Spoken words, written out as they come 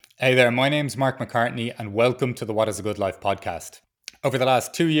Hey there, my name's Mark McCartney, and welcome to the What is a Good Life podcast. Over the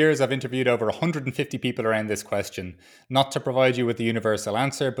last 2 years, I've interviewed over 150 people around this question, not to provide you with the universal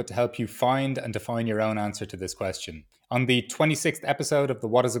answer, but to help you find and define your own answer to this question. On the 26th episode of the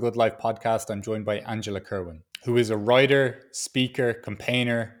What is a Good Life podcast, I'm joined by Angela Kirwin, who is a writer, speaker,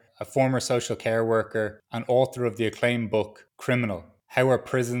 campaigner, a former social care worker, and author of the acclaimed book, Criminal: How Our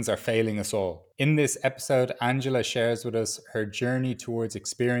Prisons Are Failing Us All. In this episode, Angela shares with us her journey towards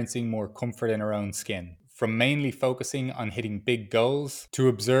experiencing more comfort in her own skin. From mainly focusing on hitting big goals to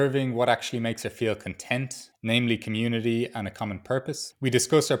observing what actually makes her feel content, namely community and a common purpose. We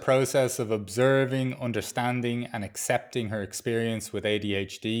discuss her process of observing, understanding, and accepting her experience with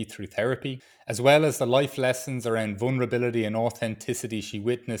ADHD through therapy, as well as the life lessons around vulnerability and authenticity she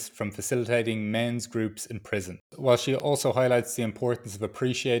witnessed from facilitating men's groups in prison. While she also highlights the importance of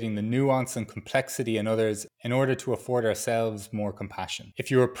appreciating the nuance and complexity in others in order to afford ourselves more compassion. If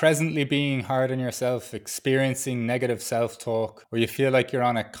you are presently being hard on yourself, experiencing negative self-talk, or you feel like you're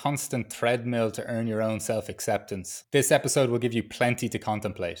on a constant treadmill to earn your own self-acceptance, this episode will give you plenty to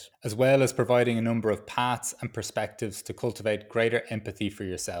contemplate, as well as providing a number of paths and perspectives to cultivate greater empathy for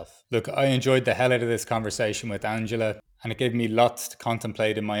yourself. Look, I enjoyed the hell out of this conversation with Angela, and it gave me lots to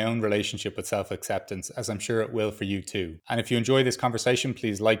contemplate in my own relationship with self-acceptance, as I'm sure it will for you too. And if you enjoy this conversation,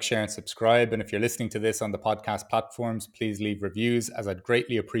 please like, share, and subscribe. And if you're listening to this on the podcast platforms, please leave reviews, as I'd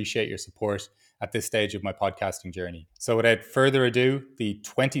greatly appreciate your support at this stage of my podcasting journey. So without further ado, the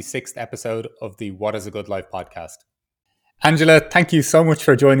 26th episode of the What is a Good Life podcast. Angela, thank you so much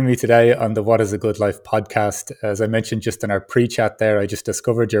for joining me today on the What is a Good Life podcast. As I mentioned just in our pre-chat there, I just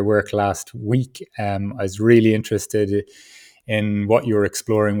discovered your work last week. I was really interested in what you were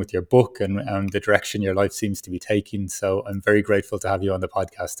exploring with your book and the direction your life seems to be taking. So I'm very grateful to have you on the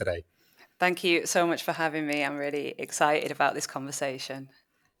podcast today. Thank you so much for having me. I'm really excited about this conversation.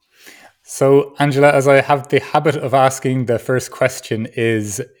 So, Angela, as I have the habit of asking, the first question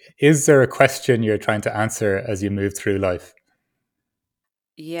is there a question you're trying to answer as you move through life?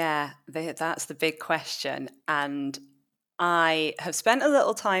 Yeah, that's the big question. And I have spent a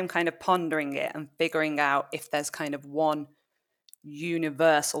little time kind of pondering it and figuring out if there's kind of one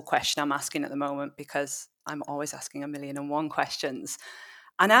universal question I'm asking at the moment, because I'm always asking a million and one questions.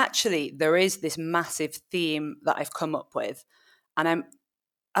 And actually, there is this massive theme that I've come up with. And I'm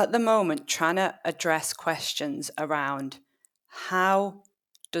at the moment trying to address questions around how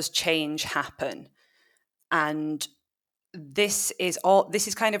does change happen? And this is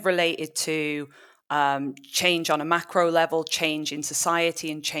kind of related to change on a macro level, change in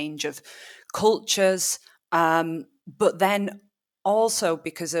society and change of cultures. But then also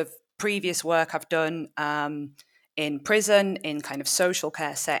because of previous work I've done in prison, in kind of social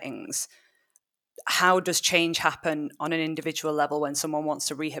care settings, how does change happen on an individual level when someone wants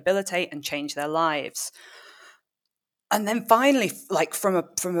to rehabilitate and change their lives? And then finally, like from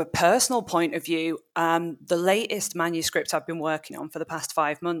a personal point of view, the latest manuscript I've been working on for the past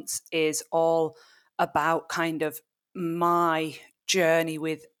 5 months is all about kind of my journey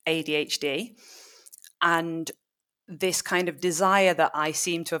with ADHD and this kind of desire that I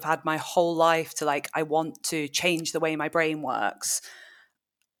seem to have had my whole life to, like, I want to change the way my brain works.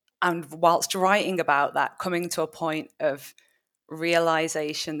 And whilst writing about that, coming to a point of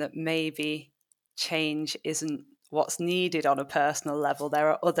realization that maybe change isn't what's needed on a personal level. There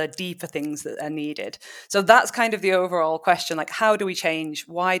are other deeper things that are needed. So that's kind of the overall question, like, how do we change?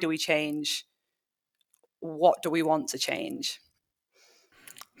 Why do we change? What do we want to change?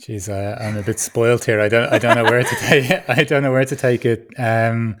 Jeez, I'm a bit spoiled here. I don't know where to take I don't know where to take it.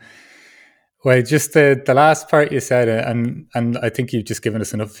 Well, just the last part you said, and I think you've just given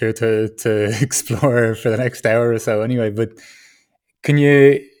us enough here to explore for the next hour or so. Anyway, but can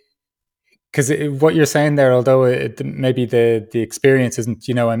you? Because what you're saying there, although maybe the experience isn't,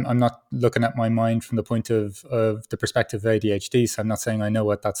 I'm not looking at my mind from the point of the perspective of ADHD, so I'm not saying I know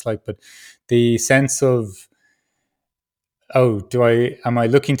what that's like, but the sense of, oh, am I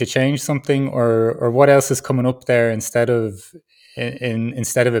looking to change something, or what else is coming up there instead of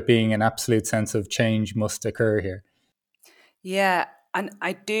it being an absolute sense of change must occur here? Yeah, and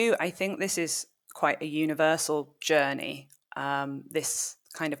I think this is quite a universal journey. This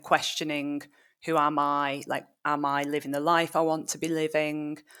kind of questioning, who am I? Like, am I living the life I want to be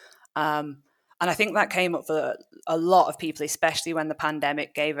living? And I think that came up for a lot of people, especially when the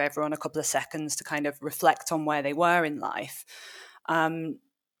pandemic gave everyone a couple of seconds to kind of reflect on where they were in life. And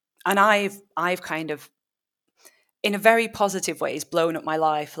I've kind of, in a very positive ways, blown up my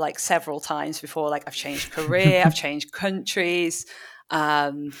life like several times before. Like, I've changed career, I've changed countries,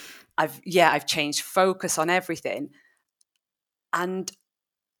 I've changed focus on everything. And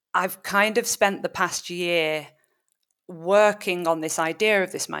I've kind of spent the past year working on this idea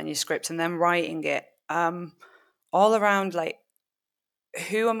of this manuscript and then writing it, all around like,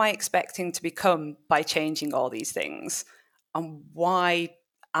 who am I expecting to become by changing all these things? And why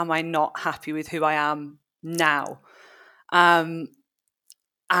am I not happy with who I am now? Um,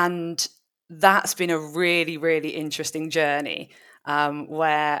 and that's been a really, really interesting journey,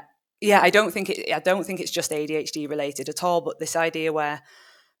 where, yeah, I don't think it's just ADHD related at all, but this idea where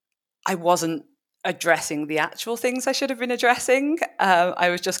I wasn't addressing the actual things I should have been addressing. I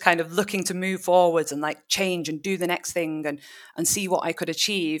was just kind of looking to move forwards and like change and do the next thing and see what I could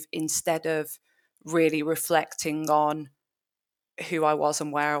achieve, instead of really reflecting on who I was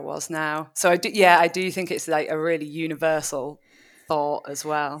and where I was now. So I do think it's like a really universal thought as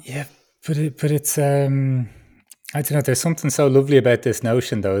well. Yeah, but it's I don't know. There's something so lovely about this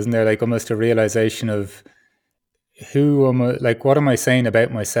notion, though, isn't there? Like almost a realization of who am I? Like, what am I saying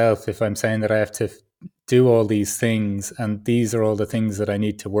about myself if I'm saying that I have to do all these things, and these are all the things that I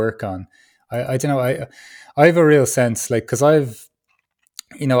need to work on. I don't know. I have a real sense, like, because I've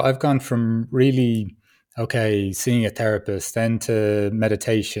gone from really okay seeing a therapist, then to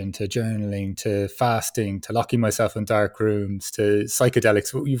meditation, to journaling, to fasting, to locking myself in dark rooms, to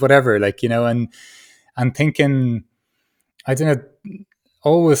psychedelics, whatever, like, and thinking, I don't know,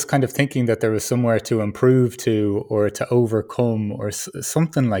 always kind of thinking that there was somewhere to improve to, or to overcome, or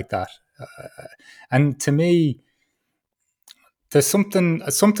something like that. And to me, there's something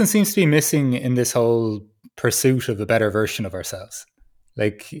seems to be missing in this whole pursuit of a better version of ourselves.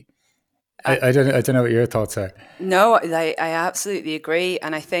 Like, I, I don't know what your thoughts are. no, I absolutely agree,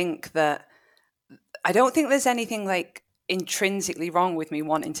 and I think that I don't think there's anything like intrinsically wrong with me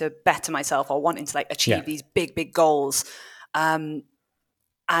wanting to better myself or wanting to like Yeah. achieve these big goals. Um,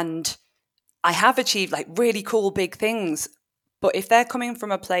 and I have achieved like really cool big things, but if they're coming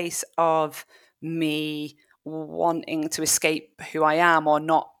from a place of me wanting to escape who I am or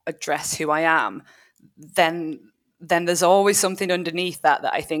not address who I am, then there's always something underneath that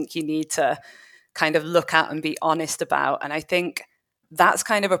I think you need to kind of look at and be honest about. And I think that's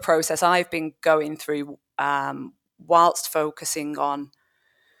kind of a process I've been going through, whilst focusing on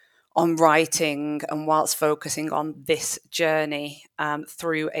writing and whilst focusing on this journey,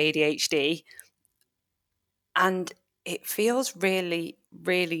 through ADHD. And it feels really,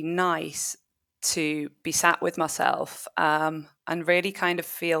 really nice to be sat with myself, and really kind of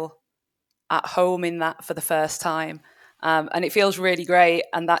feel at home in that for the first time. And it feels really great.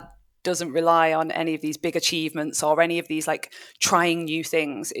 And that doesn't rely on any of these big achievements or any of these like trying new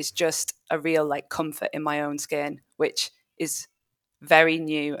things. It's just a real like comfort in my own skin, which is very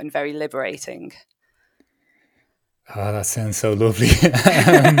new and very liberating. Oh, that sounds so lovely.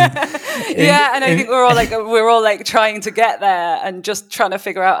 Yeah, and I think In we're all like trying to get there and just trying to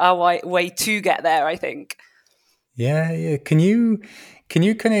figure out our way to get there, I think. Yeah, yeah. Can you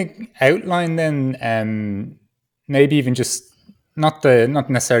kind of outline then, maybe even just not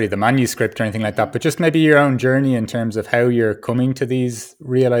necessarily the manuscript or anything like that, but just maybe your own journey in terms of how you're coming to these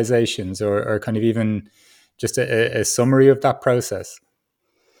realizations, or kind of even just a summary of that process.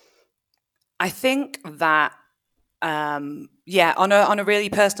 I think that, yeah, on a really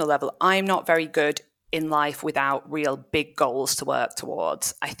personal level, I'm not very good in life without real big goals to work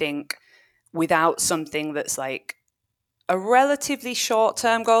towards. I think without something that's like a relatively short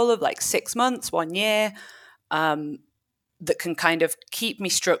term goal of like 6 months, 1 year, um, that can kind of keep me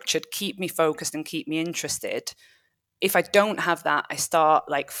structured, keep me focused, and keep me interested. If I don't have that, I start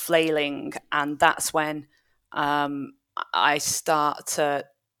like flailing, and that's when, I start to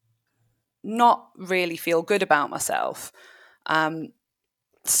not really feel good about myself. Um,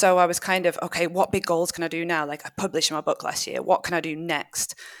 so I was kind of, okay, what big goals can I do now? Like, I published my book last year. What can I do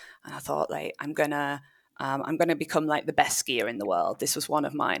next? And I thought, like, I'm gonna become like the best skier in the world. This was one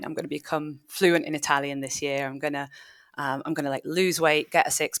of mine. I'm gonna become fluent in Italian this year. I'm gonna like lose weight, get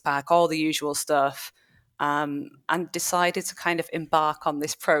a six pack, all the usual stuff. And decided to kind of embark on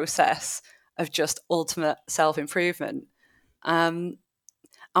this process of just ultimate self improvement. Um,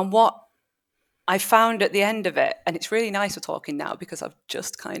 and what I found at the end of it, and it's really nice we're talking now because I've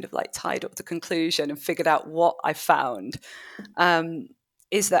just kind of like tied up the conclusion and figured out what I found, um,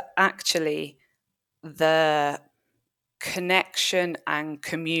 is that actually the connection and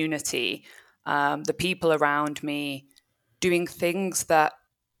community, the people around me doing things that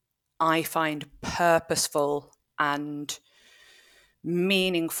I find purposeful and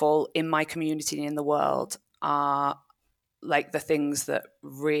meaningful in my community and in the world, are like the things that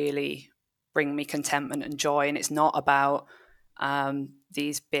really bring me contentment and joy. And it's not about,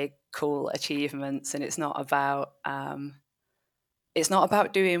 these big cool achievements, and it's not about, it's not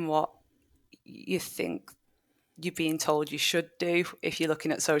about doing what you think you're being told you should do if you're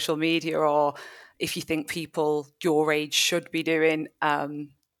looking at social media, or if you think people your age should be doing.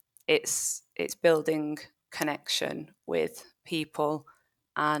 It's building connection with people,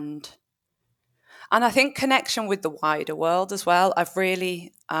 and I think connection with the wider world as well. I've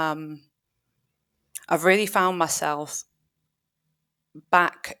really found myself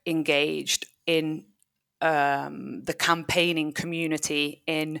back engaged in the campaigning community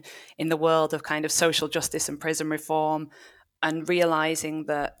in the world of kind of social justice and prison reform, and realizing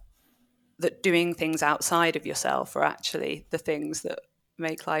that doing things outside of yourself are actually the things that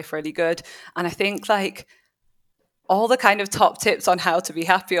make life really good. And I think like all the kind of top tips on how to be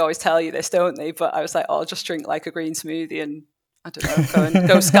happy always tell you this, don't they? But I was like, oh, just drink like a green smoothie and I don't know,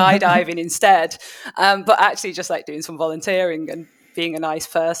 go skydiving instead. But actually, just like doing some volunteering and being a nice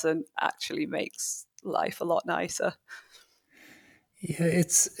person actually makes life a lot nicer. Yeah,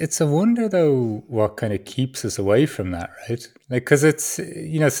 it's a wonder though what kind of keeps us away from that, right? Like, because it's,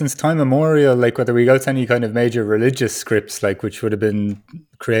 since time immemorial, like whether we go to any kind of major religious scripts, like which would have been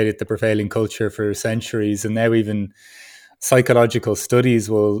created the prevailing culture for centuries, and now even psychological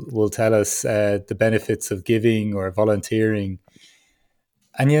studies will tell us the benefits of giving or volunteering.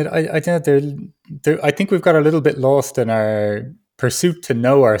 And yet, I think I think we've got a little bit lost in our pursuit to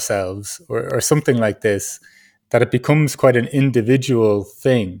know ourselves, or something like this, that it becomes quite an individual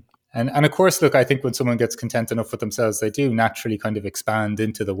thing. And of course, look, I think when someone gets content enough with themselves, they do naturally kind of expand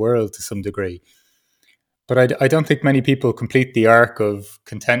into the world to some degree. But I don't think many people complete the arc of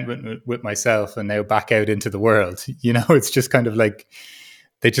contentment with myself and now back out into the world. It's just kind of like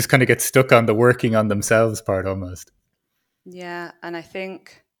they just kind of get stuck on the working on themselves part almost. Yeah, and I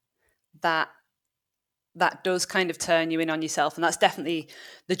think that that does kind of turn you in on yourself, and that's definitely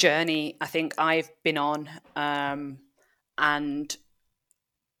the journey I think I've been on. And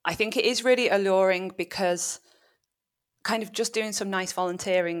I think it is really alluring because kind of just doing some nice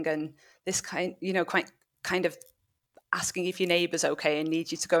volunteering and this quite kind of asking if your neighbour's okay and need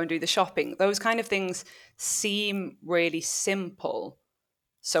you to go and do the shopping. Those kind of things seem really simple,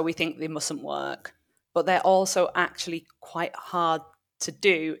 so we think they mustn't work, but they're also actually quite hard to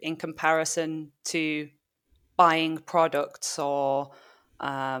do in comparison to buying products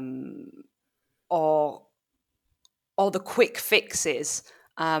um, or the quick fixes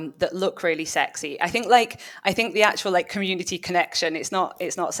that look really sexy. I think the actual like community connection, it's not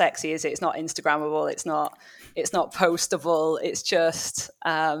sexy, is it? It's not Instagrammable. It's not postable. It's just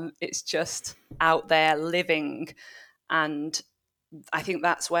out there living, and I think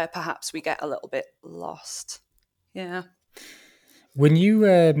that's where perhaps we get a little bit lost. Yeah. When you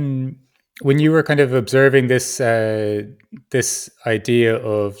were kind of observing this idea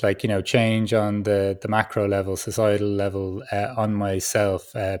of, like, change on the macro level, societal level, on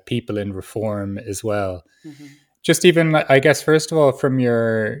myself, people in reform as well, Mm-hmm. just even, I guess, first of all, from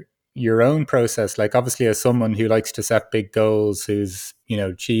your own process, like obviously as someone who likes to set big goals, who's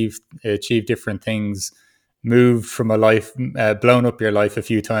achieved different things, moved from a life, blown up your life a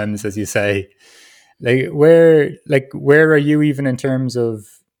few times, as you say, where are you even in terms of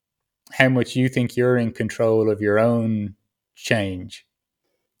how much you think you're in control of your own change?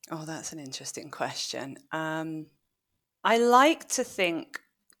 Oh, that's an interesting question. I like to think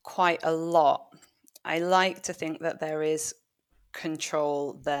quite a lot. I like to think that there is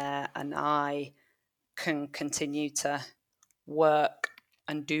control there, and I can continue to work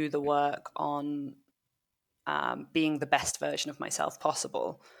and do the work on being the best version of myself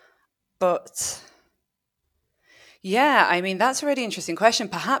possible. But yeah, I mean, that's a really interesting question.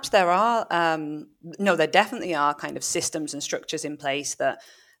 Perhaps there are, no, there definitely are kind of systems and structures in place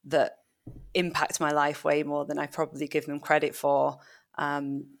that impact my life way more than I probably give them credit for.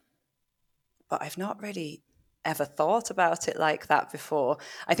 Um, but I've not really ever thought about it like that before.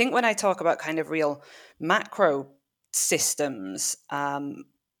 I think when I talk about kind of real macro systems,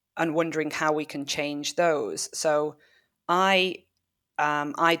 and wondering how we can change those. So I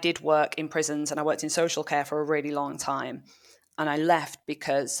I did work in prisons and I worked in social care for a really long time. And I left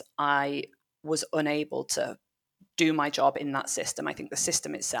because I was unable to do my job in that system. I think the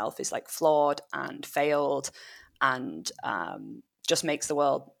system itself is like flawed and failed, and just makes the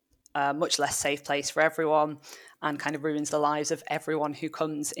world a much less safe place for everyone, and kind of ruins the lives of everyone who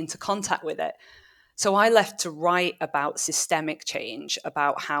comes into contact with it. So I left to write about systemic change,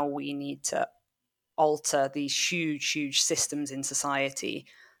 about how we need to alter these huge, huge systems in society.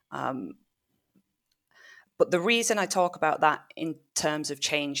 Um, but the reason I talk about that in terms of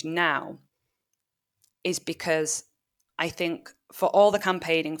change now is because I think for all the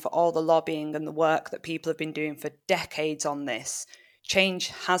campaigning, for all the lobbying and the work that people have been doing for decades on this, change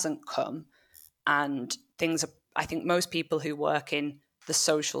hasn't come, and things are, I think most people who work in the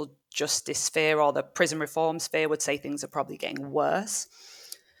social justice sphere or the prison reform sphere would say things are probably getting worse.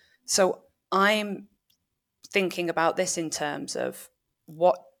 So I'm thinking about this in terms of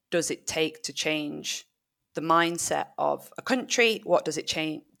what does it take to change the mindset of a country? What does it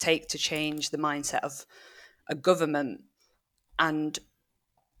take to change the mindset of a government? And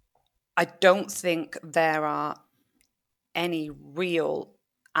I don't think there are any real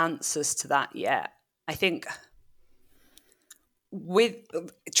answers to that yet. I think with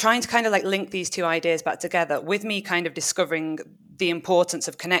trying to kind of like link these two ideas back together, with me kind of discovering the importance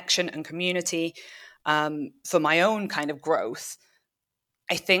of connection and community for my own kind of growth,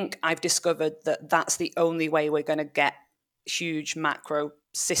 I think I've discovered that that's the only way we're going to get huge macro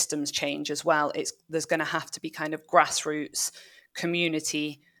systems change as well. There's going to have to be kind of grassroots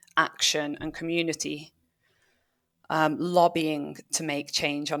community action and community lobbying to make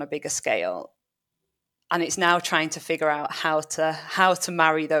change on a bigger scale. And it's now trying to figure out how to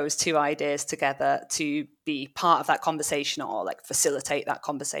marry those two ideas together to be part of that conversation or like facilitate that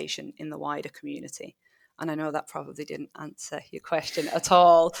conversation in the wider community. And I know that probably didn't answer your question at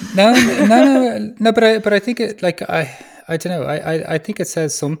all. No. But I think it, like, I don't know. I think it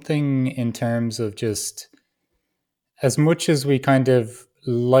says something in terms of just, as much as we kind of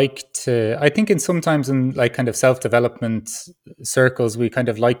like to, I think in sometimes in like kind of self-development circles, we kind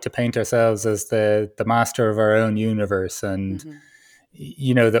of like to paint ourselves as the master of our own universe, and Mm-hmm.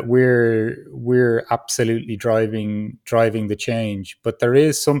 you know that we're absolutely driving the change. But there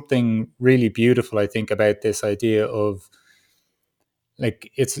is something really beautiful, I think, about this idea of,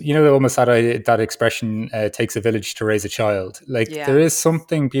 like, it's, you know, almost that expression, takes a village to raise a child. Like, there Yeah. is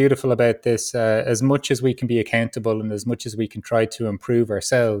something beautiful about this. As much as we can be accountable and as much as we can try to improve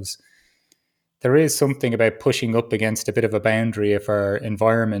ourselves, there is something about pushing up against a bit of a boundary if our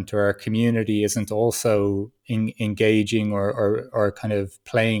environment or our community isn't also engaging or kind of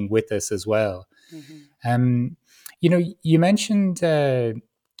playing with us as well. Mm-hmm. Um, you know, you mentioned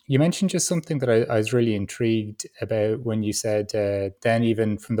just something that I was really intrigued about when you said, then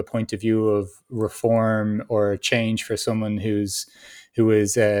even from the point of view of reform or change for someone who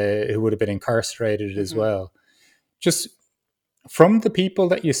would have been incarcerated as Mm-hmm. well. Just from the people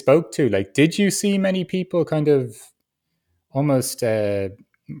that you spoke to, like, did you see many people kind of almost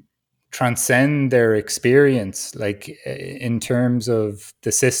transcend their experience, like, in terms of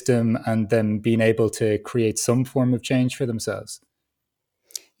the system and them being able to create some form of change for themselves?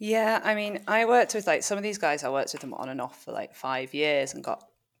 Yeah, I mean, I worked with like some of these guys. I worked with them on and off for like 5 years and got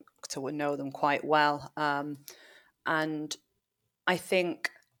to know them quite well. And I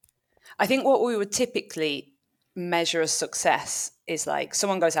think I think what we would typically measure as success is like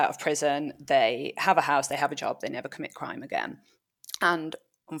someone goes out of prison, they have a house, they have a job, they never commit crime again. And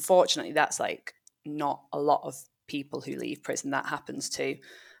unfortunately, that's like not a lot of people who leave prison that happens to.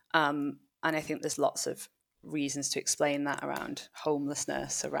 And I think there's lots of reasons to explain that around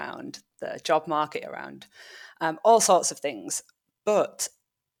homelessness, around the job market, around all sorts of things. But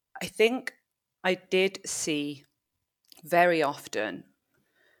I think I did see very often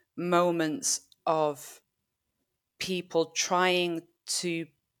moments of people trying to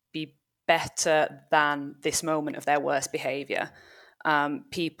be better than this moment of their worst behavior.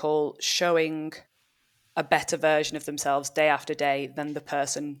 People showing a better version of themselves day after day than the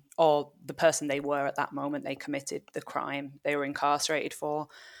person they were at that moment they committed the crime they were incarcerated for.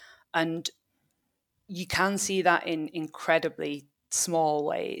 And you can see that in incredibly small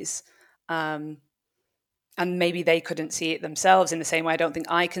ways. Um, and maybe they couldn't see it themselves in the same way. I don't think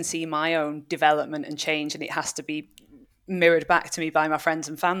I can see my own development and change, and it has to be mirrored back to me by my friends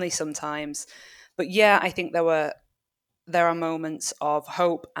and family sometimes. But yeah, I think there are moments of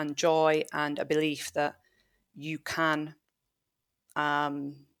hope and joy and a belief that you can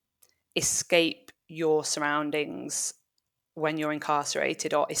um, escape your surroundings when you're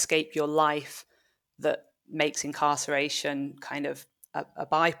incarcerated, or escape your life that makes incarceration kind of a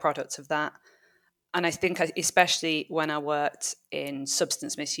byproduct of that. And I think, especially when I worked in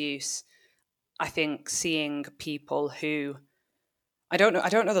substance misuse, I think seeing people who I don't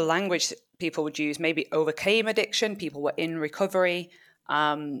know the language that people would use, maybe overcame addiction, people were in recovery,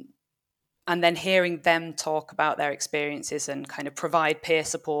 um, and then hearing them talk about their experiences and kind of provide peer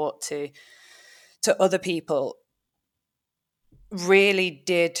support to other people really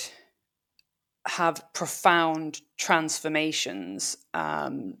did have profound transformations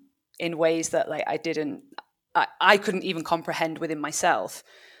in ways that like I couldn't even comprehend within myself.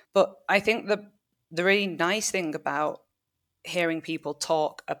 But I think the really nice thing about hearing people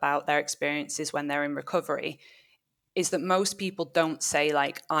talk about their experiences when they're in recovery is that most people don't say,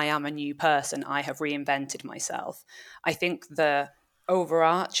 like, I am a new person, I have reinvented myself. I think the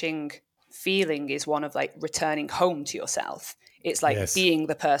overarching feeling is one of like returning home to yourself. It's like Yes. being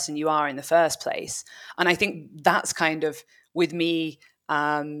the person you are in the first place. And I think that's kind of with me,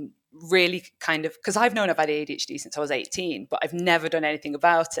 really kind of, because I've known I've had ADHD since I was 18, but I've never done anything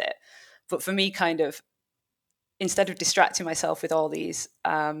about it. But for me, kind of, instead of distracting myself with all these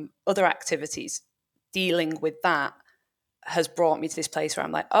other activities, dealing with that has brought me to this place where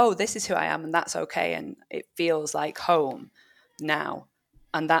I'm like, oh, this is who I am, and that's okay, and it feels like home now.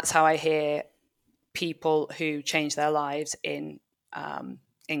 And that's how I hear people who change their lives in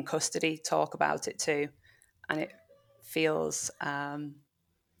custody talk about it too, and feels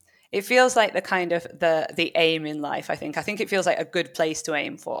it feels like the kind of the aim in life. I think it feels like a good place to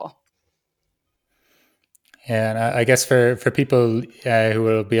aim for. Yeah, and I guess for people who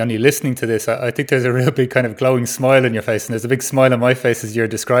will be only listening to this, I think there's a real big kind of glowing smile on your face, and there's a big smile on my face as you're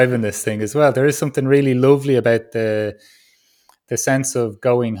describing this thing as well. There is something really lovely about the sense of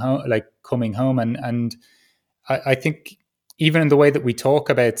going home, like coming home, and I think even in the way that we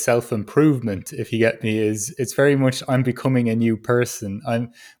talk about self improvement, if you get me, is it's very much I'm becoming a new person.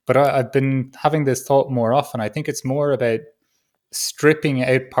 I've been having this thought more often. I think it's more about stripping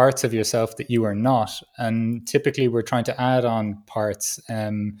out parts of yourself that you are not, and typically we're trying to add on parts,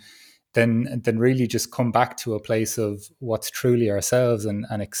 then really just come back to a place of what's truly ourselves, and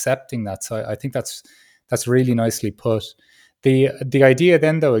accepting that. So I think that's really nicely put. The idea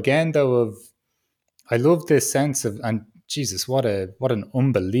then though, again though, of I love this sense of, and Jesus, what an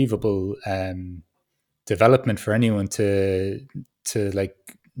unbelievable development for anyone to like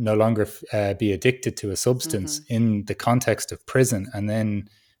no longer be addicted to a substance Mm-hmm. in the context of prison, and then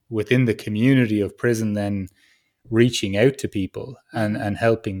within the community of prison, then reaching out to people Mm-hmm. and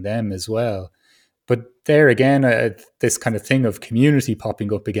helping them as well. But there again, this kind of thing of community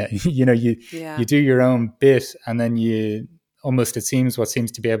popping up again. You Yeah, do your own bit, and then you almost, it seems, what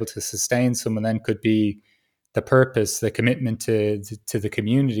seems to be able to sustain someone then could be the purpose, the commitment to the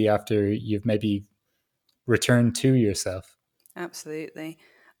community after you've maybe returned to yourself. absolutely.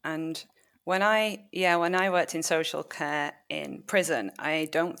 And when I worked in social care in prison, I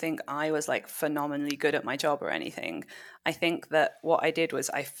don't think I was like phenomenally good at my job or anything. I think that what I did was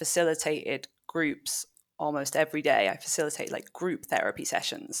I facilitated groups almost every day. I facilitated like group therapy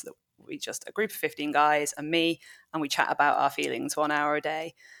sessions that we just a group of 15 guys and me, and we chat about our feelings 1 hour a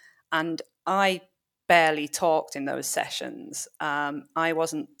day. And I barely talked in those sessions. I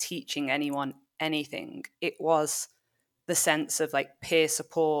wasn't teaching anyone anything. It was the sense of like peer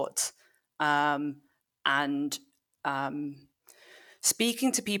support, um, and um,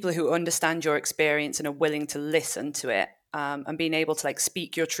 speaking to people who understand your experience and are willing to listen to it, and being able to like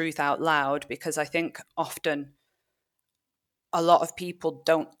speak your truth out loud. Because I think often a lot of people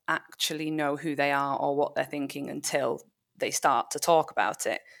don't actually know who they are or what they're thinking until they start to talk about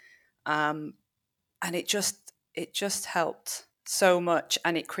it. Um, and it just helped so much,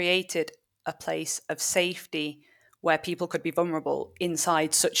 and it created a place of safety where people could be vulnerable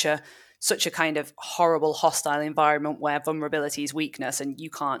inside such a kind of horrible hostile environment where vulnerability is weakness and you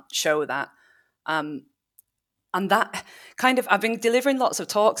can't show that. Um, and that kind of, I've been delivering lots of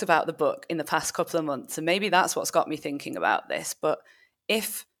talks about the book in the past couple of months, and maybe that's what's got me thinking about this. But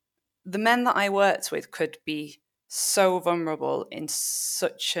if the men that I worked with could be so vulnerable in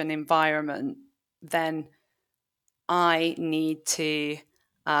such an environment, then I need to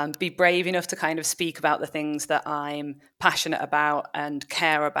be brave enough to kind of speak about the things that I'm passionate about and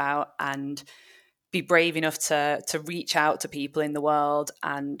care about, and be brave enough to reach out to people in the world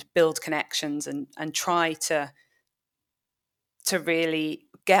and build connections, and try to really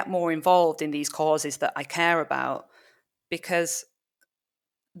get more involved in these causes that I care about, because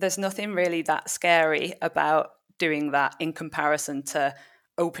there's nothing really that scary about doing that in comparison to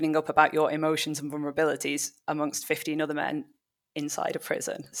opening up about your emotions and vulnerabilities amongst 15 other men inside a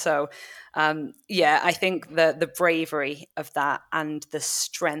prison. So, yeah, I think the bravery of that and the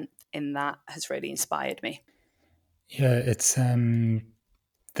strength in that has really inspired me. Yeah, it's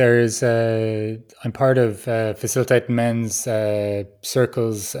there's I'm part of facilitating men's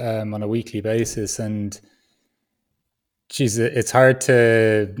circles on a weekly basis, and geez, it's hard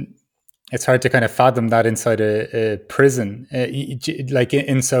to kind of fathom that inside a prison, like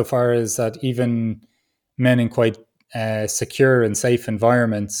insofar as that even men in quite secure and safe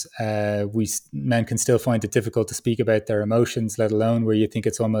environments, men can still find it difficult to speak about their emotions, let alone where you think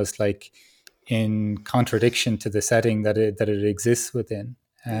it's almost like in contradiction to the setting that it exists within.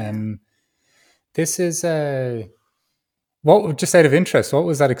 Yeah. This is What, just out of interest, what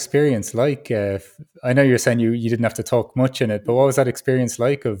was that experience like? I know you're saying you didn't have to talk much in it, but what was that experience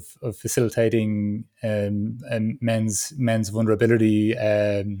like of facilitating men's vulnerability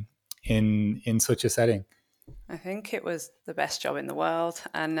in such a setting? I think it was the best job in the world,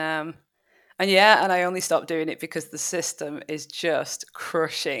 and yeah, and I only stopped doing it because the system is just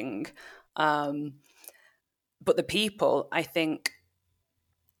crushing. Um, but the people,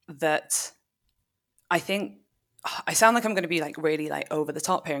 that I think I sound like I'm going to be like really like over the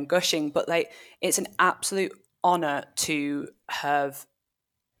top here and gushing, but like it's an absolute honor to have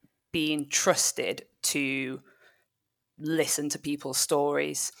been trusted to listen to people's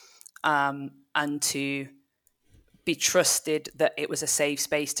stories, and to be trusted that it was a safe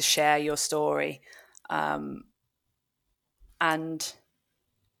space to share your story. Um, and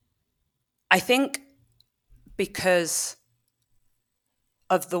I think because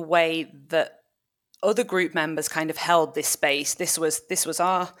of the way that other group members kind of held this space, this was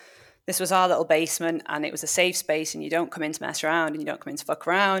our little basement, and it was a safe space, and you don't come in to mess around, and you don't come in to fuck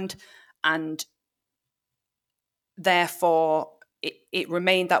around, and therefore it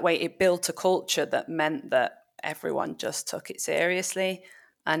remained that way. It built a culture that meant that everyone just took it seriously,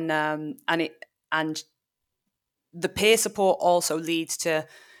 and the peer support also leads to,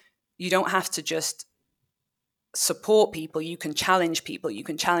 you don't have to just support people, you can challenge people, you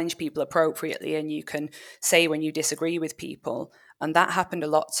can challenge people appropriately, and you can say when you disagree with people. And that happened a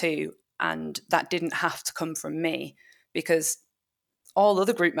lot too, and that didn't have to come from me, because all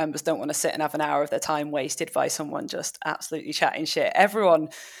other group members don't want to sit and have an hour of their time wasted by someone just absolutely chatting shit. Everyone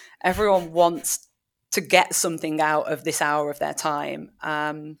wants to get something out of this hour of their time.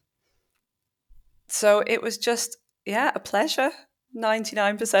 So it was just, yeah, a pleasure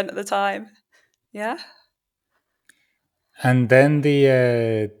 99% of the time. Yeah. And then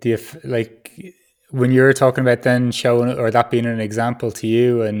like when you're talking about then showing, or that being an example to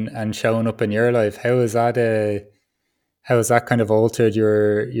you and showing up in your life, how has that kind of altered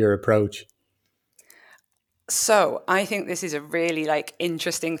your approach? So I think this is a really like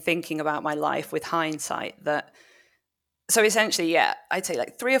interesting thinking about my life with hindsight. That so essentially, yeah, I'd say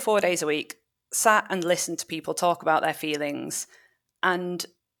like 3 or 4 days a week, sat and listened to people talk about their feelings and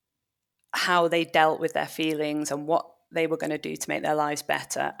how they dealt with their feelings and what they were going to do to make their lives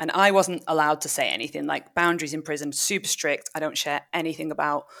better. And I wasn't allowed to say anything. Like, boundaries in prison, super strict. I don't share anything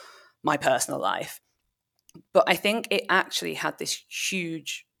about my personal life. But I think it actually had this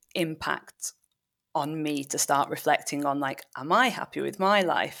huge impact on me to start reflecting on, like, am I happy with my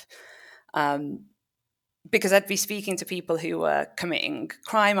life? Because I'd be speaking to people who were committing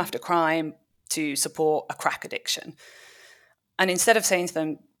crime after crime to support a crack addiction. And instead of saying to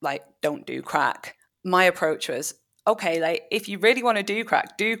them, like, don't do crack, my approach was, okay, like, if you really want to do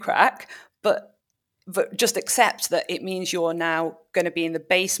crack, but just accept that it means you're now going to be in the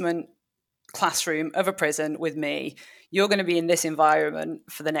basement classroom of a prison with me. You're going to be in this environment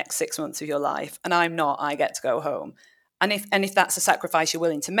for the next 6 months of your life, and I'm not. I get to go home. And if that's a sacrifice you're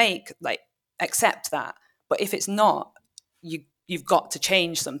willing to make, like, accept that. But if it's not, you've got to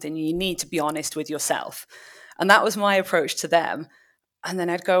change something. You need to be honest with yourself. And that was my approach to them. And then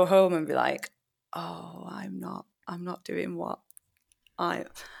I'd go home and be like, oh, I'm not doing what I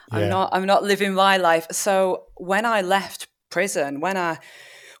Yeah. I'm not living my life. So when I left prison, when I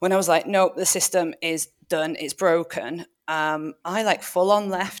was like, nope, the system is done, it's broken, I like full on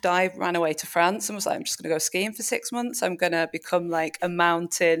left. I ran away to France and was like, I'm just going to go skiing for 6 months. I'm going to become like a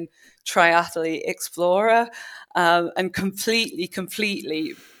mountain triathlete explorer, and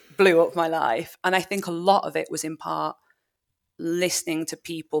completely blew up my life. And I think a lot of it was in part listening to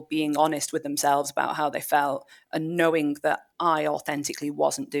people being honest with themselves about how they felt, and knowing that I authentically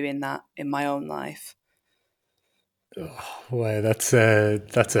wasn't doing that in my own life. Wow, that's a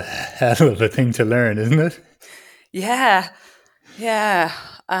hell of a thing to learn, isn't it? Yeah. Yeah.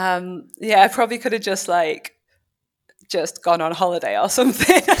 Yeah, I probably could have just gone on holiday or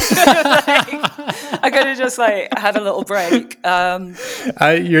something. I could have just like had a little break.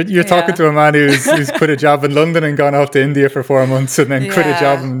 You're talking Yeah. to a man who's quit a job in London and gone off to India for 4 months, and then quit a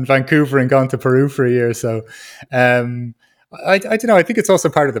job Yeah. in Vancouver and gone to Peru for a year. So, I don't know. I think it's also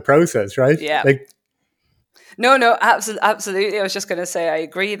part of the process, right? Yeah. Like, No, absolutely. I was just going to say, I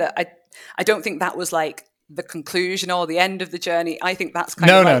agree that I don't think that was like the conclusion or the end of the journey. I think that's kind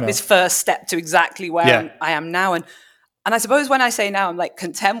of no, no, like no. this first step to exactly where Yeah, I am now. And I suppose when I say now I'm like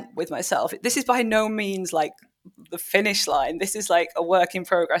content with myself, this is by no means like the finish line. This is like a work in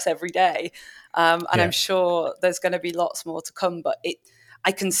progress every day. And I'm yeah. sure there's going to be lots more to come, but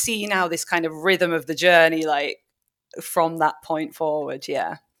I can see now this kind of rhythm of the journey, like from that point forward.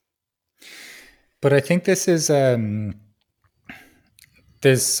 Yeah. But I think this is.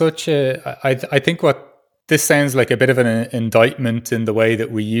 There's such I think what this sounds like a bit of an indictment in the way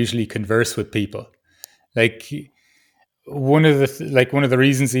that we usually converse with people. Like one of the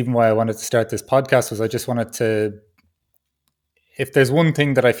reasons even why I wanted to start this podcast was I just wanted to, if there's one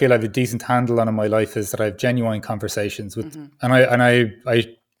thing that I feel I have a decent handle on in my life, is that I have genuine conversations with, Mm-hmm.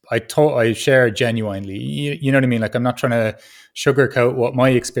 I share genuinely. You know what I mean? Like I'm not trying to sugarcoat what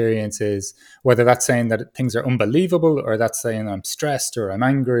my experience is, whether that's saying that things are unbelievable or that's saying I'm stressed or I'm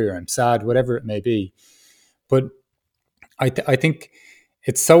angry or I'm sad, whatever it may be. But I think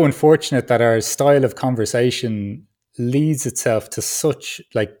it's so unfortunate that our style of conversation leads itself to such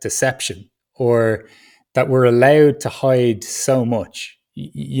like deception, or that we're allowed to hide so much,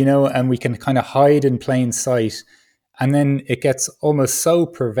 you know, and we can kind of hide in plain sight. And then it gets almost so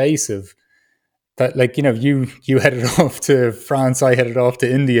pervasive that, like, you know, you headed off to France, I headed off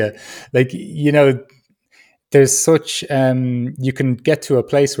to India. Like, you know, there's such you can get to a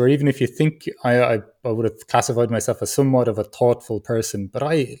place where even if you think I would have classified myself as somewhat of a thoughtful person, but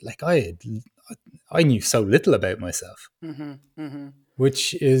I knew so little about myself, Mm-hmm. Mm-hmm.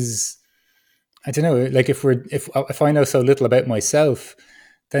 which is, I don't know, like if I know so little about myself,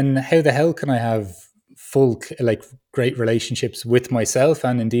 then how the hell can I have full like great relationships with myself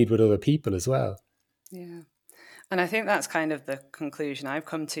and indeed with other people as well? Yeah. And I think that's kind of the conclusion I've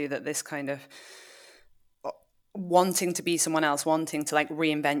come to, that this kind of wanting to be someone else, wanting to like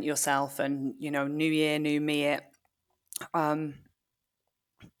reinvent yourself and, you know, new year, new me it.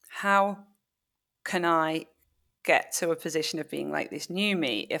 How can I get to a position of being like this new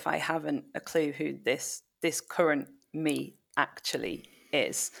me if I haven't a clue who this current me actually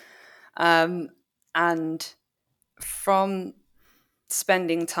is? And from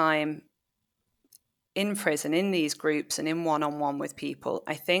spending time in prison, in these groups, and in one-on-one with people,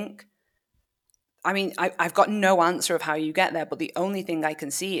 I think, I mean, I've got no answer of how you get there, but the only thing I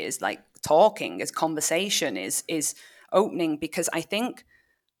can see is like talking, is conversation, is opening, because I think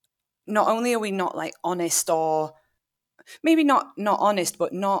not only are we not like honest, or maybe not honest,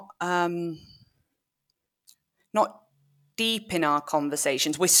 but not deep in our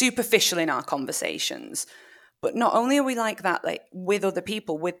conversations. We're superficial in our conversations. But not only are we like that, like with other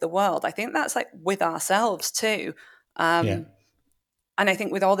people, with the world, I think that's like with ourselves too. Yeah. Um, and I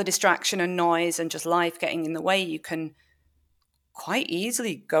think with all the distraction and noise and just life getting in the way, you can quite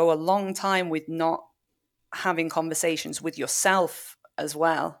easily go a long time with not having conversations with yourself as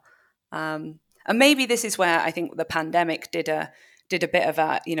well. And maybe this is where I think the pandemic did a bit of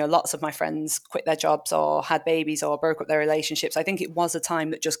a, you know, lots of my friends quit their jobs or had babies or broke up their relationships. I think it was a time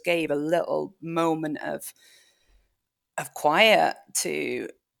that just gave a little moment of quiet to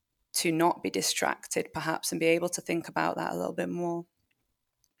not be distracted perhaps, and be able to think about that a little bit more.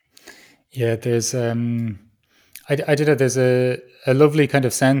 Yeah, there's I did it. There's a lovely kind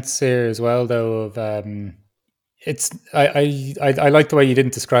of sense here as well, though, of it's I like the way you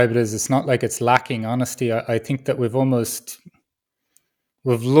didn't describe it as it's not like it's lacking honesty. I think that we've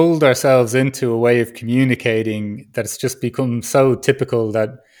lulled ourselves into a way of communicating that it's just become so typical that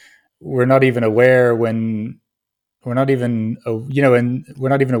we're not even aware when we're not even you know, and we're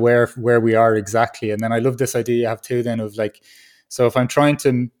not even aware of where we are exactly. And then I love this idea you have too then of like, so if I'm trying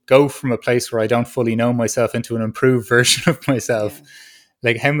to go from a place where I don't fully know myself into an improved version of myself, Yeah.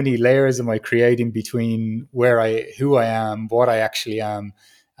 like how many layers am I creating between who I am, what I actually am,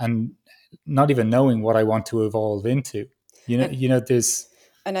 and not even knowing what I want to evolve into. And There's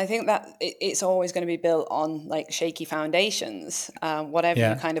and I think that it's always going to be built on like shaky foundations, whatever you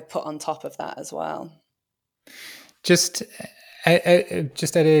yeah. kind of put on top of that as well. Just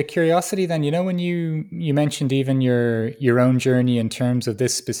just out of curiosity, then, when you mentioned even your own journey in terms of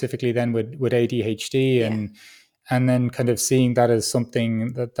this specifically, then with ADHD, Yeah. and then kind of seeing that as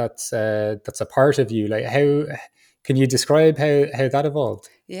something that's a part of you. Like, how can you describe how that evolved?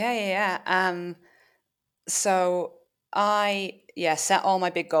 Yeah, yeah, yeah. So I, yeah, set all my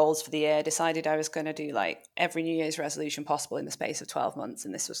big goals for the year, decided I was going to do like every New Year's resolution possible in the space of 12 months.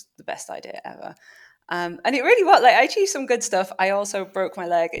 And this was the best idea ever. And it really was, like, I achieved some good stuff. I also broke my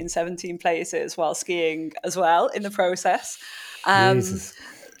leg in 17 places while skiing as well in the process. Um, Jesus.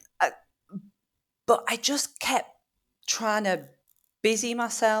 uh, but I just kept trying to busy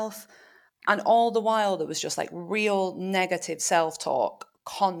myself. And all the while, there was just like real negative self talk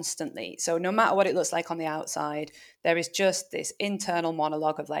constantly. So, no matter what it looks like on the outside, there is just this internal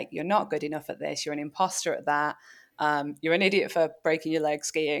monologue of like, you're not good enough at this, you're an imposter at that, you're an idiot for breaking your leg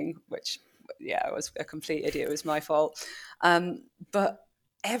skiing, which, yeah, I was a complete idiot. It was my fault. But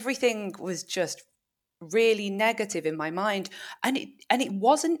everything was just really negative in my mind. And it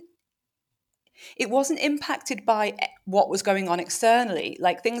wasn't it wasn't impacted by what was going on externally.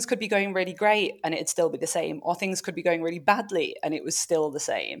 Like things could be going really great and it'd still be the same, or things could be going really badly and it was still the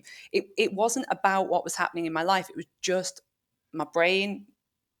same. It wasn't about what was happening in my life. It was just my brain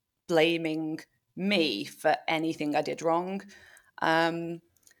blaming me for anything I did wrong. And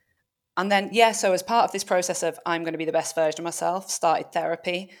then, yeah, so as part of this process of I'm going to be the best version of myself, started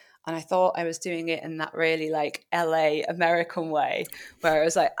therapy. And I thought I was doing it in that really like LA American way, where I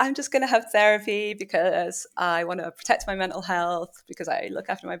was like, I'm just going to have therapy because I want to protect my mental health, because I look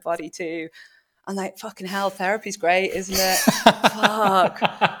after my body too. And like, fucking hell, therapy's great, isn't it? Fuck.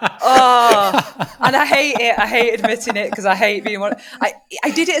 Oh, and I hate it. I hate admitting it because I hate being one.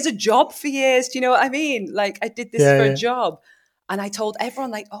 I did it as a job for years. Do you know what I mean? Like I did this for a Yeah. job. And I told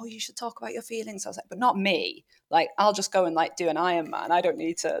everyone like, oh, you should talk about your feelings. I was like, but not me. Like, I'll just go and like do an Ironman. I don't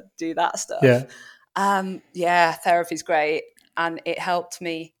need to do that stuff. Yeah. Yeah, therapy's great. And it helped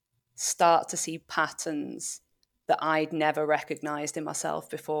me start to see patterns that I'd never recognized in myself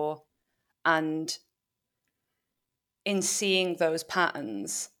before. And in seeing those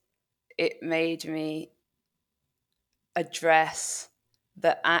patterns, it made me address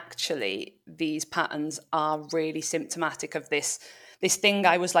that actually these patterns are really symptomatic of this thing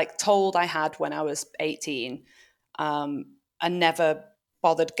I was like told I had when I was 18, and never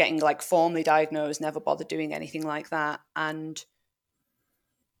bothered getting like formally diagnosed, never bothered doing anything like that. And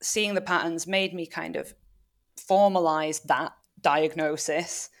seeing the patterns made me kind of formalize that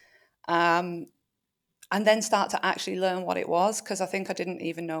diagnosis, um, and then start to actually learn what it was, because I think I didn't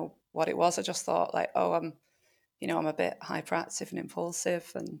even know what it was. I just thought like, oh, I'm a bit hyperactive and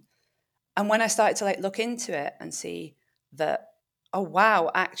impulsive. And when I started to like look into it and see that, oh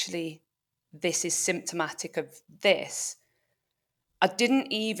wow, actually this is symptomatic of this, I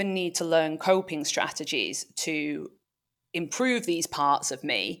didn't even need to learn coping strategies to improve these parts of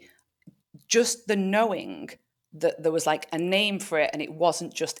me. Just the knowing that there was like a name for it and it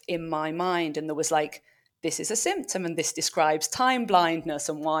wasn't just in my mind, and there was like, this is a symptom and this describes time blindness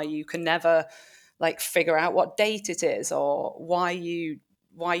and why you can never like figure out what date it is, or why you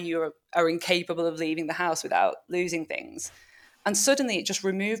are incapable of leaving the house without losing things. And suddenly it just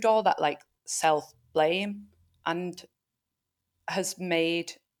removed all that like self blame, and has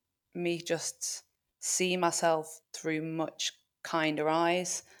made me just see myself through much kinder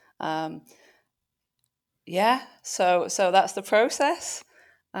eyes. Um, yeah, so that's the process.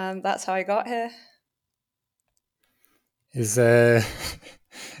 That's how I got here. Is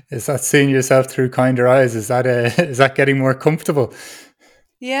is that seeing yourself through kinder eyes? Is that is that getting more comfortable?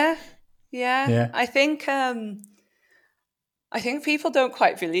 Yeah, yeah. Yeah. I think people don't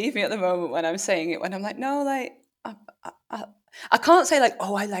quite believe me at the moment when I'm saying it. When I'm like, no, like I, I can't say like,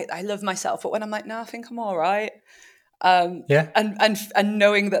 oh, I love myself, but when I'm like, no, I think I'm all right. Um, Yeah. and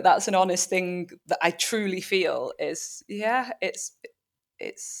knowing that that's an honest thing that I truly feel is, yeah, it's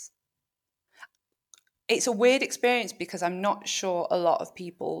it's a weird experience, because I'm not sure a lot of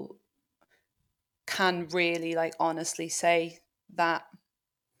people can really like honestly say that,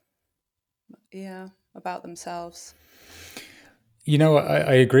 yeah, about themselves. You know,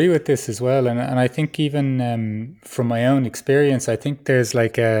 I agree with this as well, and I think even from my own experience, I think there's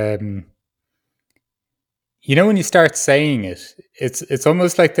like you know, when you start saying it, it's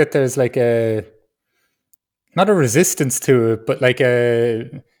almost like that. There's like a not a resistance to it, but like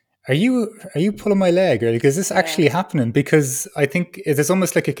a are you pulling my leg, or like is this Yeah. actually happening? Because I think there's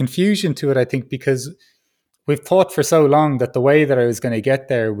almost like a confusion to it. I think because we've thought for so long that the way that I was going to get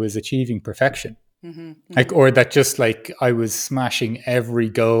there was achieving perfection. Mm-hmm, Like, mm-hmm. or that just like I was smashing every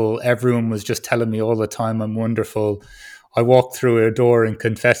goal. Everyone was just telling me all the time I'm wonderful. I walked through a door and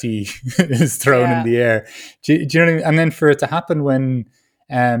confetti is thrown in Yeah. the air. Do you know what I mean? And then for it to happen when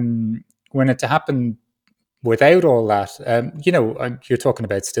it to happen without all that, you know, you're talking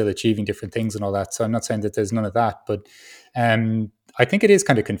about still achieving different things and all that. So I'm not saying that there's none of that, but I think it is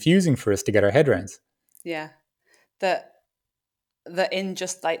kind of confusing for us to get our head around. Yeah. That that in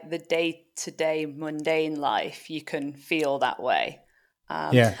just like the day to day mundane life, you can feel that way.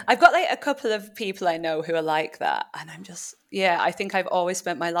 Yeah. I've got like a couple of people I know who are like that, and I'm just, yeah, I think I've always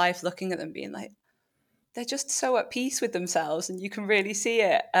spent my life looking at them being like, they're just so at peace with themselves, and you can really see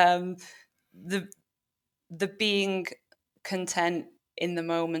it. The the being content in the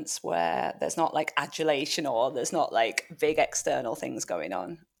moments where there's not like adulation or there's not like big external things going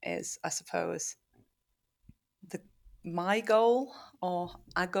on is, I suppose, the my goal or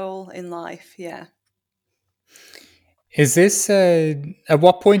a goal in life. Yeah. Is this at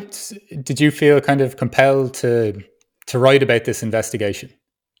what point did you feel kind of compelled to write about this investigation?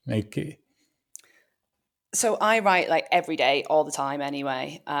 Like, So I write like every day, all the time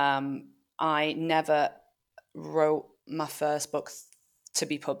anyway. I never wrote my first book to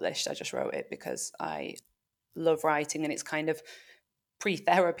be published. I just wrote it because I love writing, and it's kind of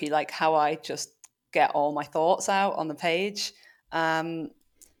pre-therapy, like how I just get all my thoughts out on the page.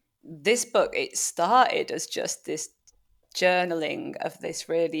 This book, it started as just this journaling of this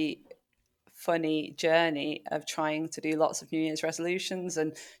really funny journey of trying to do lots of New Year's resolutions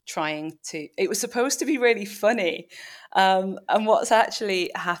and trying to, it was supposed to be really funny. And what's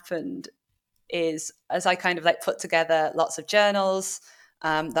actually happened is, as I kind of like put together lots of journals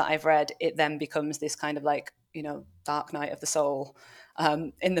that I've read, it then becomes this kind of like, dark night of the soul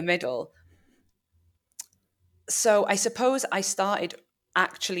in the middle. So I suppose I started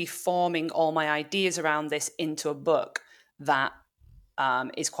actually forming all my ideas around this into a book that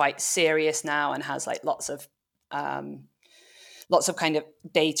is quite serious now and has like lots of kind of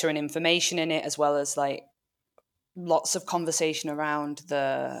data and information in it, as well as like lots of conversation around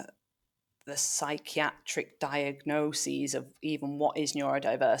the psychiatric diagnoses of even what is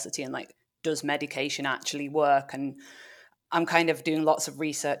neurodiversity and like, does medication actually work? And I'm kind of doing lots of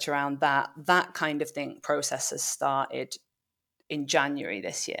research around that kind of thing. Process has started in January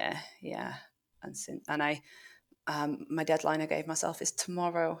this year. Yeah. And I my deadline I gave myself is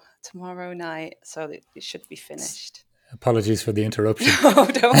tomorrow night, so it should be finished. Apologies for the interruption. No,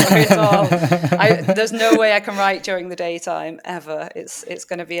 don't worry at all. There's no way I can write during the daytime ever. It's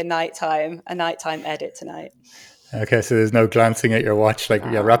going to be a nighttime edit tonight. Okay, so there's no glancing at your watch, like,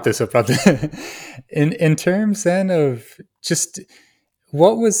 No. yeah, wrap this up. In terms then of just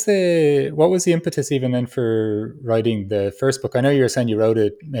what was the impetus even then for writing the first book? I know you were saying you wrote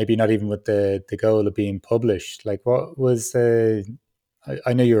it maybe not even with the goal of being published. Like, what was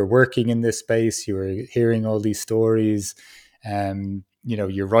I know you were working in this space, you were hearing all these stories,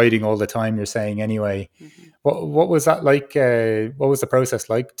 you're writing all the time, you're saying anyway. Mm-hmm. What was that like? What was the process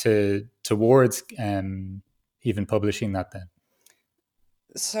like towards even publishing that then?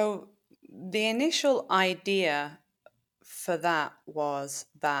 So the initial idea for that was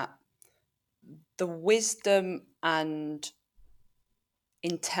that the wisdom and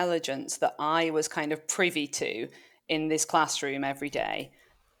intelligence that I was kind of privy to in this classroom every day,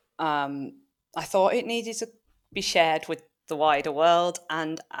 I thought it needed to be shared with the wider world.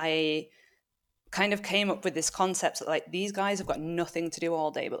 And I kind of came up with this concept that like, these guys have got nothing to do all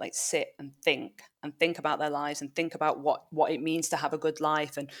day but like sit and think about their lives and think about what it means to have a good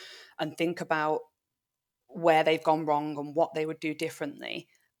life, and think about where they've gone wrong and what they would do differently.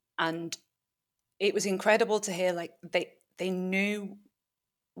 And it was incredible to hear like they knew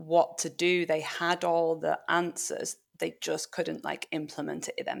what to do. They had all the answers. They just couldn't like implement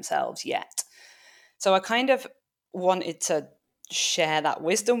it themselves yet. So I kind of wanted to share that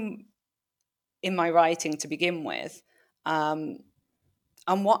wisdom in my writing to begin with. And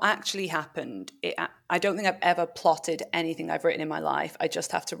what actually happened, I don't think I've ever plotted anything I've written in my life. I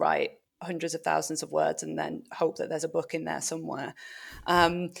just have to write hundreds of thousands of words and then hope that there's a book in there somewhere.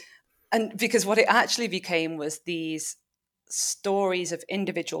 And because what it actually became was these stories of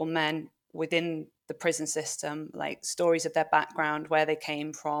individual men within the prison system, like stories of their background, where they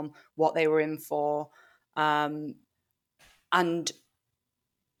came from, what they were in for. And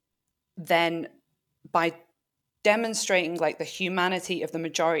then by demonstrating like the humanity of the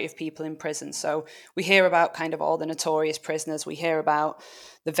majority of people in prison. So we hear about kind of all the notorious prisoners, we hear about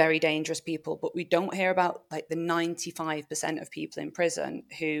the very dangerous people, but we don't hear about like the 95% of people in prison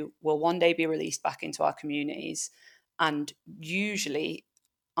who will one day be released back into our communities and usually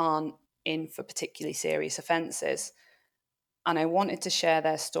aren't in for particularly serious offences. And I wanted to share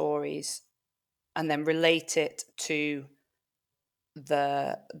their stories and then relate it to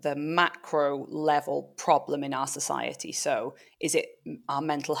the macro level problem in our society. So is it our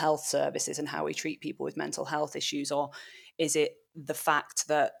mental health services and how we treat people with mental health issues, or is it the fact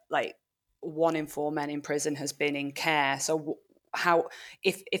that like 1 in 4 men in prison has been in care? So how,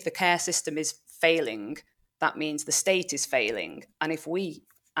 if the care system is failing, that means the state is failing. And if we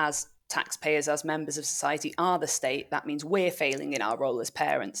as taxpayers, as members of society, are the state, that means we're failing in our role as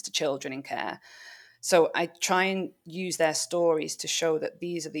parents to children in care. So I try and use their stories to show that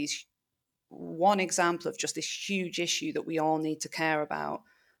these are one example of just this huge issue that we all need to care about.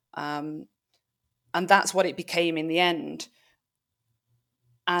 And that's what it became in the end.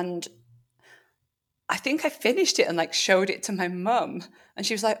 And I think I finished it and like showed it to my mum, and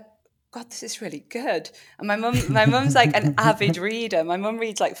she was like, God, this is really good. And my mum's like an avid reader. My mum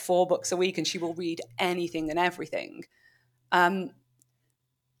reads like 4 books a week, and she will read anything and everything.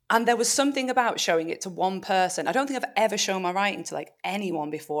 And there was something about showing it to one person. I don't think I've ever shown my writing to like anyone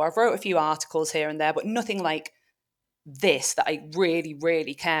before. I've wrote a few articles here and there, but nothing like this that I really,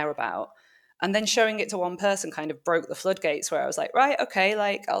 really care about. And then showing it to one person kind of broke the floodgates, where I was like, right, okay,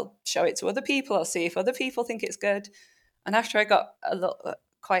 like I'll show it to other people. I'll see if other people think it's good. And after I got a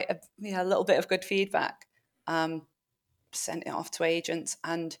little bit of good feedback, sent it off to agents.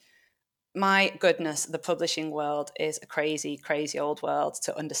 And my goodness, the publishing world is a crazy, crazy old world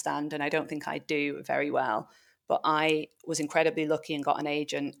to understand. And I don't think I do very well. But I was incredibly lucky and got an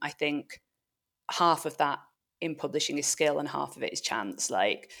agent. I think half of that in publishing is skill and half of it is chance.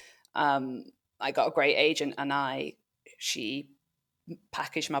 Like, I got a great agent, and she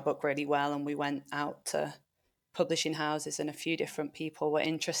packaged my book really well, and we went out to publishing houses, and a few different people were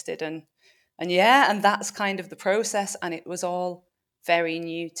interested, and yeah, and that's kind of the process. And it was all very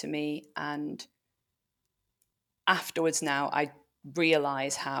new to me. And afterwards, now I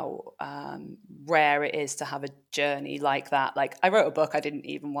realize how rare it is to have a journey like that. Like, I wrote a book I didn't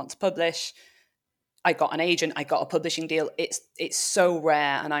even want to publish. I got an agent, I got a publishing deal. It's so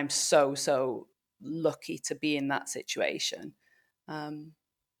rare, and I'm so lucky to be in that situation. And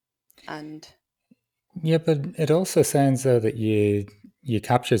Yeah, but it also sounds though that you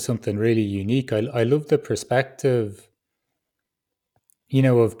captured something really unique. I love the perspective,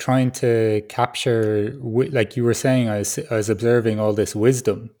 of trying to capture, like you were saying, I was observing all this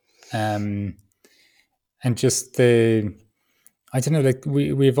wisdom, um, and just I don't know, like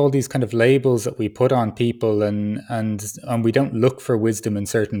we have all these kind of labels that we put on people, and we don't look for wisdom in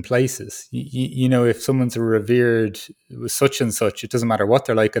certain places. If someone's revered with such and such, it doesn't matter what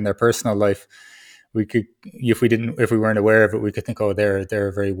they're like in their personal life. We could, if we weren't aware of it, we could think, oh, they're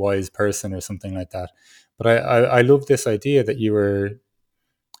a very wise person or something like that. But I love this idea that you were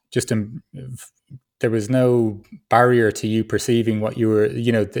just there was no barrier to you perceiving what you were,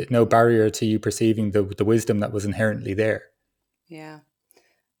 no barrier to you perceiving the wisdom that was inherently there. yeah,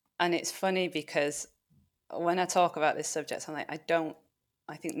 and it's funny because when I talk about this subject, I'm like, I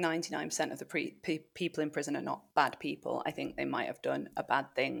think 99% of the people in prison are not bad people. I think they might have done a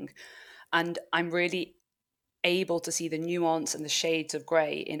bad thing. And I'm really able to see the nuance and the shades of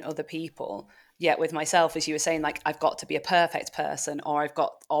grey in other people. Yet with myself, as you were saying, like, I've got to be a perfect person, or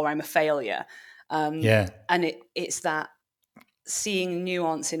I'm a failure. Yeah. And it's that seeing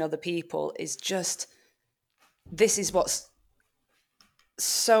nuance in other people is just, this is what's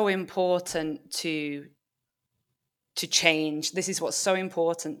so important to change. This is what's so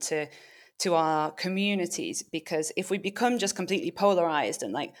important to our communities, because if we become just completely polarized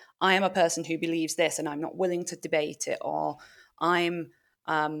and like, I am a person who believes this and I'm not willing to debate it, or I'm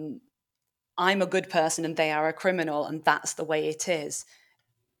I'm a good person and they are a criminal and that's the way it is,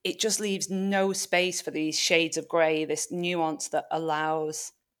 it just leaves no space for these shades of gray, this nuance that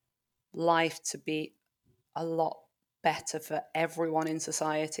allows life to be a lot better for everyone in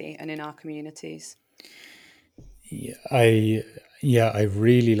society and in our communities. Yeah, I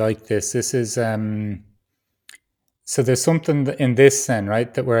really like this. This is so there's something in this then,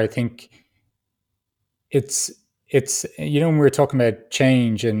 right, that where I think it's when we were talking about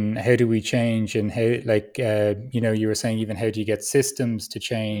change and how do we change and how, like, you were saying, even how do you get systems to Mm.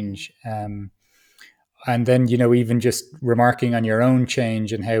 change, and then even just remarking on your own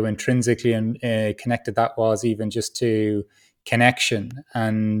change and how intrinsically connected that was, even just to connection,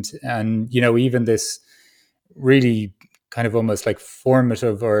 and even this really kind of almost like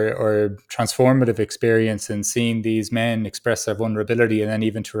formative or transformative experience in seeing these men express their vulnerability, and then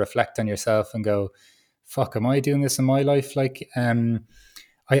even to reflect on yourself and go, fuck, am I doing this in my life? Like,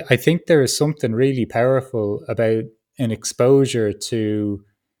 I think there is something really powerful about an exposure to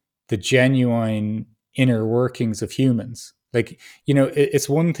the genuine inner workings of humans. Like, it's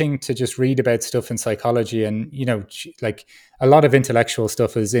one thing to just read about stuff in psychology, and like, a lot of intellectual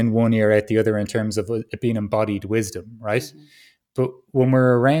stuff is in one ear out the other in terms of it being embodied wisdom, right? Mm-hmm. But when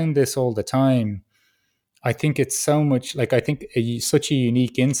we're around this all the time, I think it's so much, like, I think such a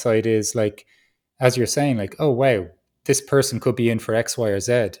unique insight is like, as you're saying, like, oh wow, this person could be in for X, Y, or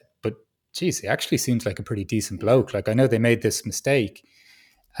Z, but geez, he actually seems like a pretty decent Yeah. bloke. Like, I know they made this mistake.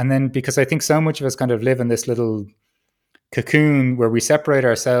 And then, because I think so much of us kind of live in this little cocoon where we separate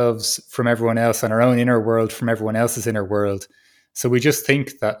ourselves from everyone else and our own inner world from everyone else's inner world. So we just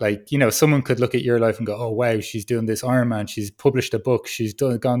think that, like, someone could look at your life and go, oh wow, she's doing this Ironman, she's published a book, she's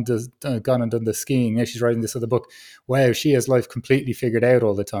gone and done the skiing, now she's writing this other book, wow, she has life completely figured out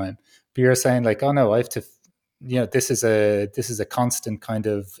all the time. But you're saying, like, oh no, I have to, this is a constant kind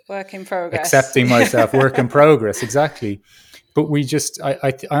of Work in progress. accepting myself, work in progress, exactly. But we just,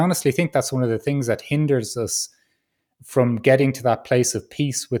 I honestly think that's one of the things that hinders us from getting to that place of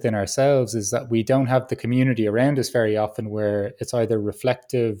peace within ourselves, is that we don't have the community around us very often where it's either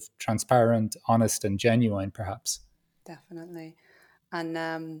reflective, transparent, honest, and genuine, perhaps. Definitely.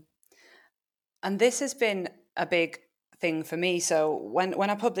 And And this has been a big thing for me. So when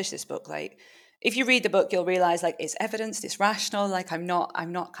I published this book, like, if you read the book, you'll realize like it's evidenced, it's rational. Like I'm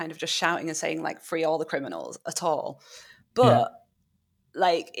not kind of just shouting and saying like free all the criminals at all. Yeah. But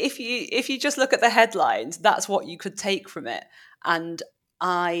like if you just look at the headlines, that's what you could take from it. And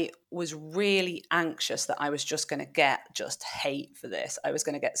I was really anxious that I was just going to get just hate for this. I was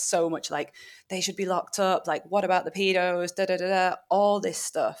going to get so much like, they should be locked up, like what about the pedos, da da da da, all this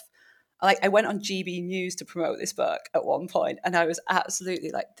stuff. Like I went on GB News to promote this book at one point, and I was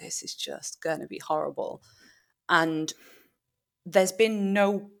absolutely like, this is just going to be horrible. And there's been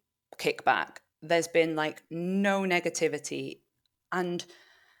no kickback. There's been like no negativity. And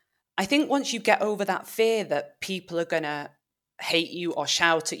I think once you get over that fear that people are going to hate you or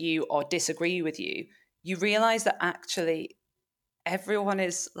shout at you or disagree with you, you realize that actually everyone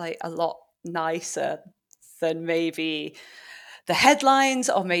is like a lot nicer than maybe the headlines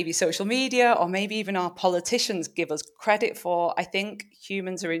or maybe social media or maybe even our politicians give us credit for. I think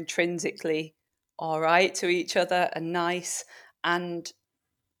humans are intrinsically all right to each other and nice. And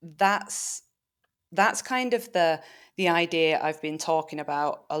that's kind of the idea I've been talking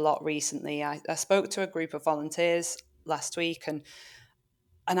about a lot recently. I spoke to a group of volunteers last week and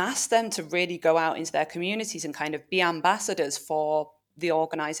asked them to really go out into their communities and kind of be ambassadors for the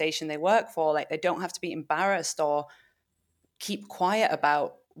organization they work for. Like they don't have to be embarrassed or keep quiet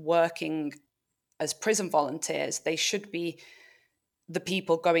about working as prison volunteers. They should be the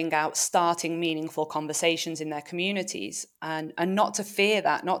people going out starting meaningful conversations in their communities, and not to fear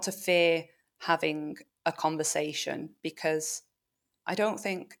that, not to fear having a conversation, because I don't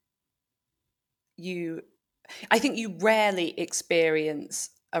think you I think you rarely experience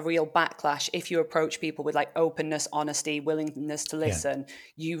a real backlash if you approach people with like openness, honesty, willingness to Yeah. listen.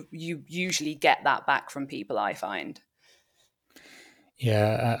 You usually get that back from people, I find.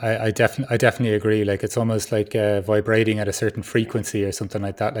 Yeah, I definitely agree. Like it's almost like vibrating at a certain frequency or something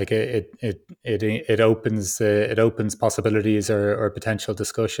like that. Like it opens possibilities or potential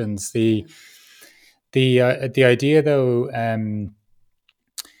discussions. Mm, The idea though,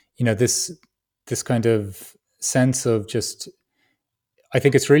 this kind of sense of just, I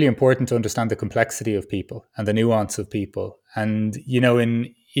think it's really important to understand the complexity of people and the nuance of people, and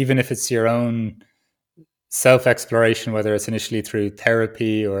in even if it's your own self exploration, whether it's initially through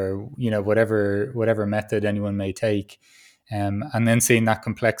therapy or whatever method anyone may take, and then seeing that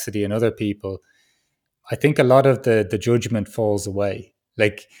complexity in other people, I think a lot of the judgment falls away.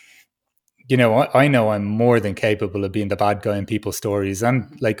 Like, I know I'm more than capable of being the bad guy in people's stories, and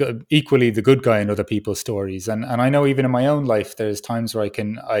mhm, like equally the good guy in other people's stories. And I know even in my own life, there's times where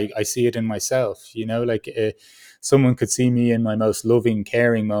I see it in myself. Like someone could see me in my most loving,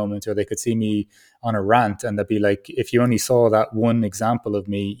 caring moment, or they could see me on a rant, and they'd be like, if you only saw that one example of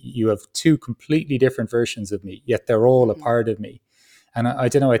me, you have two completely different versions of me, yet they're all a mhm, part of me. And I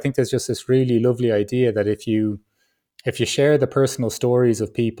don't know. I think there's just this really lovely idea that if you share the personal stories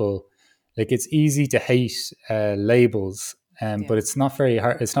of people, like it's easy to hate labels, but yeah. it's not very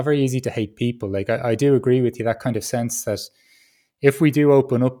hard. It's not very easy to hate people. Like I do agree with you, that kind of sense that if we do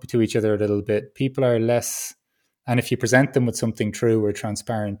open up to each other a little bit, people are less, and if you present them with something true or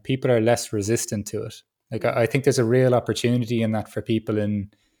transparent, people are less resistant to it. Like Mm, I think there's a real opportunity in that for people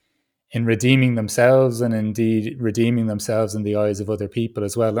in redeeming themselves, and indeed redeeming themselves in the eyes of other people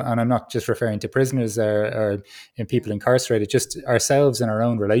as well. And I'm not just referring to prisoners or in yeah. people incarcerated, just ourselves in our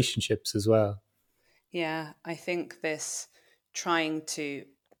own relationships as well. Yeah, I think this trying to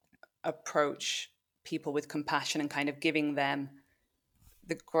approach people with compassion and kind of giving them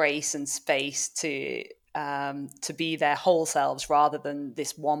the grace and space to be their whole selves rather than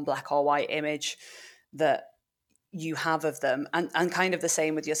this one black or white image that you have of them, and kind of the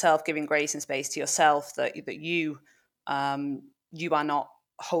same with yourself, giving grace and space to yourself that you are not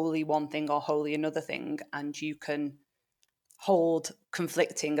wholly one thing or wholly another thing, and you can hold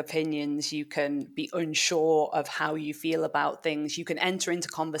conflicting opinions. You can be unsure of how you feel about things. You can enter into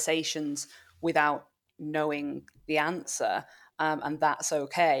conversations without knowing the answer, and that's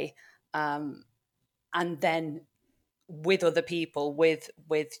okay. Um, and then with other people, with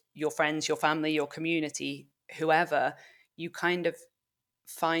your friends, your family, your community, whoever, you kind of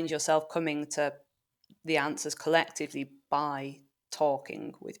find yourself coming to the answers collectively by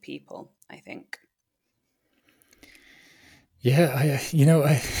talking with people, I think. Yeah,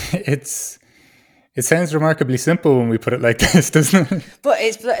 it's it sounds remarkably simple when we put it like this, doesn't it? But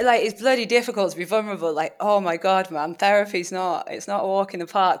it's bloody difficult to be vulnerable. Like, oh my god, man, therapy's not it's not a walk in the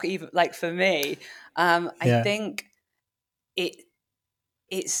park. Even like for me, I Yeah. think it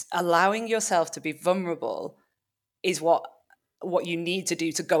it's allowing yourself to be vulnerable is what what you need to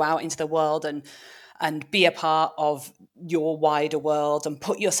do to go out into the world and be a part of your wider world and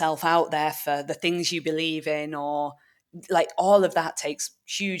put yourself out there for the things you believe in, or like all of that takes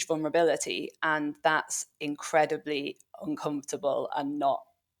huge vulnerability, and that's incredibly uncomfortable and not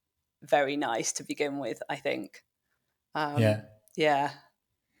very nice to begin with, I think. Yeah. Yeah.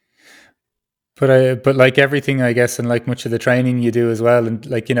 But like everything, I guess, and like much of the training you do as well, and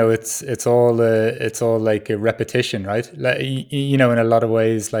like it's all like a repetition, right? Like in a lot of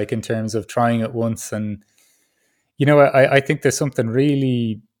ways, like in terms of trying it once, and I think there's something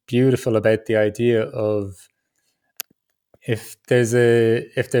really beautiful about the idea of if there's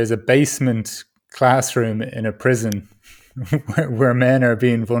a basement classroom in a prison where men are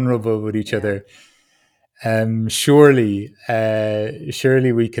being vulnerable with each Yeah. other, surely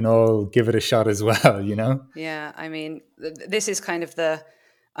we can all give it a shot as well, you know? Yeah, I mean, this is kind of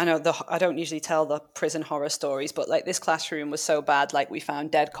I know I don't usually tell the prison horror stories, but like this classroom was so bad, like we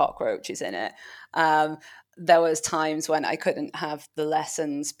found dead cockroaches in it. Um, there was times when I couldn't have the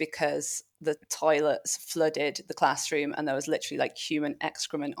lessons because the toilets flooded the classroom and there was literally like human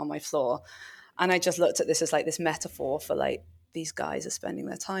excrement on my floor. And I just looked at this as like this metaphor for like these guys are spending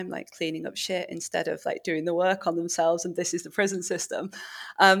their time like cleaning up shit instead of like doing the work on themselves, and this is the prison system.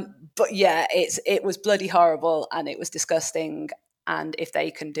 But yeah, it was bloody horrible and it was disgusting. And if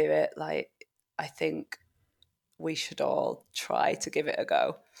they can do it, like I think we should all try to give it a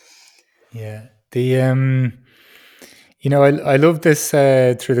go. Yeah. I love this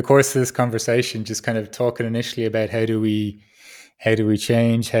through the course of this conversation, just kind of talking initially about how do we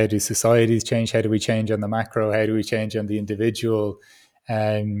change, how do societies change, how do we change on the macro, how do we change on the individual,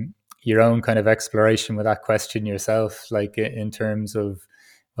 your own kind of exploration with that question yourself, like in terms of,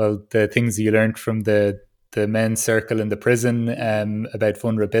 well, the things that you learned from the men's circle in the prison, about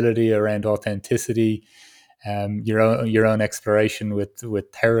vulnerability, around authenticity, your own exploration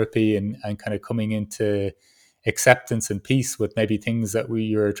with therapy, and kind of coming into acceptance and peace with maybe things that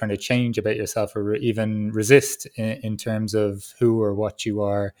you're trying to change about yourself, or even resist in terms of who or what you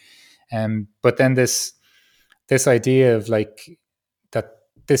are. But then this idea of like that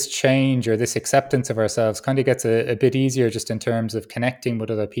this change or this acceptance of ourselves kind of gets a bit easier just in terms of connecting with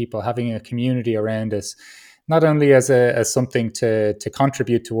other people, having a community around us, not only as something to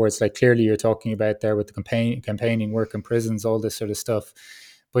contribute towards, like clearly you're talking about there with the campaigning work in prisons, all this sort of stuff,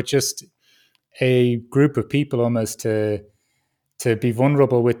 but just a group of people almost to be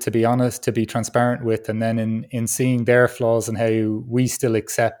vulnerable with, to be honest, to be transparent with, and then in seeing their flaws and how we still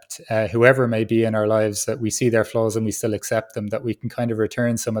accept whoever may be in our lives, that we see their flaws and we still accept them, that we can kind of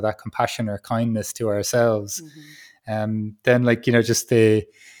return some of that compassion or kindness to ourselves. Mm-hmm. Then like, just the,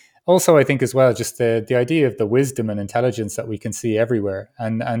 also I think as well, just the idea of the wisdom and intelligence that we can see everywhere,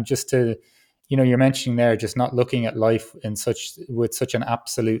 and just to, you're mentioning there, just not looking at life in such an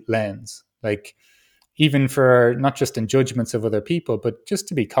absolute lens, like even for not just in judgments of other people, but just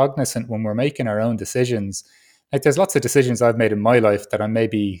to be cognizant when we're making our own decisions. Like there's lots of decisions I've made in my life that I'm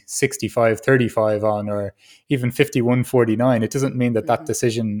maybe 65-35 on, or even 51-49. It doesn't mean that that Mm-hmm.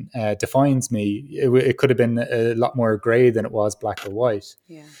 decision defines me. It could have been a lot more gray than it was black or white.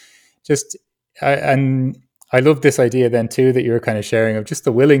 Yeah. Just, and I love this idea then too that you're kind of sharing, of just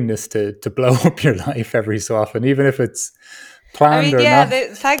the willingness to blow up your life every so often, even if it's I planned mean, or yeah,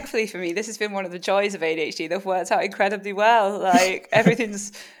 not. thankfully for me, this has been one of the joys of ADHD. They've worked out incredibly well. Like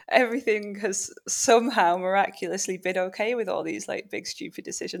everything has somehow miraculously been okay with all these like big stupid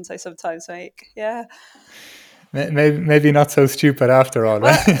decisions I sometimes make. Yeah. Maybe not so stupid after all,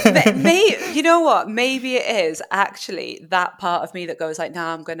 right? Well, you know what? Maybe it is actually that part of me that goes like, "No,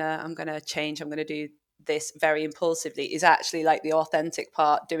 I'm gonna change. I'm gonna do this very impulsively." Is actually like the authentic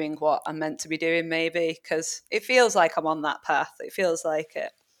part, doing what I'm meant to be doing. Maybe because it feels like I'm on that path. It feels like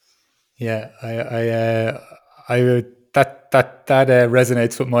it. Yeah, I that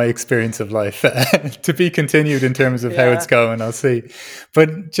resonates with my experience of life. To be continued in terms of how it's Yeah. going, I'll see.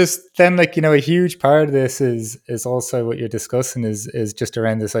 But just then, like, a huge part of this is also what you're discussing is just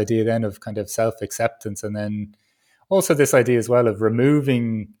around this idea then of kind of self acceptance, and then also this idea as well of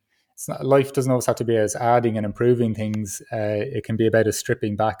removing. It's not, life doesn't always have to be as adding and improving things. It can be about us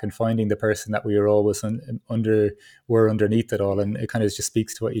stripping back and finding the person that we were always were underneath it all. Yeah. And it kind of just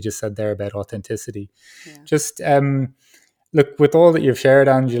speaks to what you just said there about authenticity. Yeah. Just look, with all that you've shared,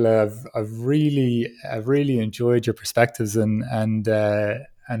 Angela, I've really enjoyed your perspectives and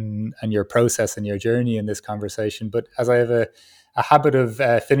your process and your journey in this conversation. But as I have a habit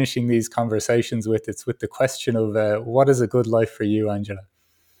of finishing these conversations with, it's with the question of what is a good life for you, Angela?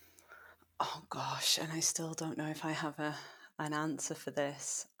 Oh gosh, and I still don't know if I have an answer for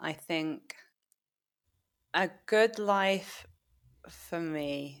this. I think a good life. for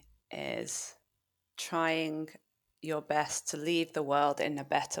me is trying your best to leave the world in a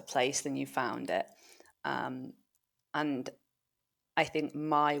better place than you found it. And I think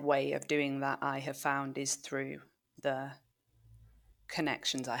my way of doing that, I have found, is through the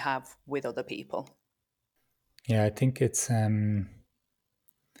connections I have with other people. Yeah, I think it's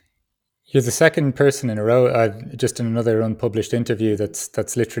you're the second person in a row, just in another unpublished interview,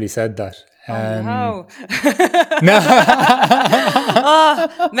 that's literally said that. Oh no. No.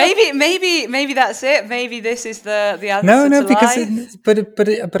 Oh, maybe that's it. Maybe this is the No, answer no, to because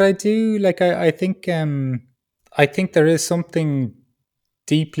life. but I do like I think there is something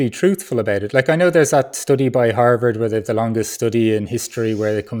deeply truthful about it. Like I know there's that study by Harvard where they have the longest study in history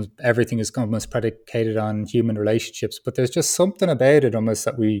where everything is almost predicated on human relationships, but there's just something about it almost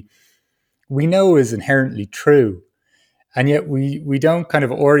that we know is inherently true, and yet we don't kind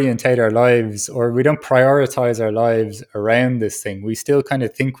of orientate our lives, or we don't prioritize our lives around this thing. We still kind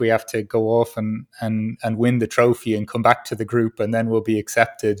of think we have to go off and win the trophy and come back to the group and then we'll be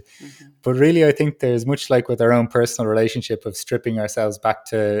accepted. Mm-hmm. But really, I think there's much like with our own personal relationship of stripping ourselves back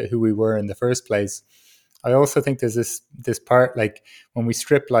to who we were in the first place. I also think there's this part, like when we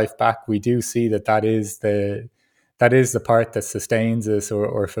strip life back, we do see that is the part that sustains us,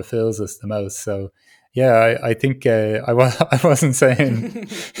 or fulfills us the most. So yeah, I think I wasn't saying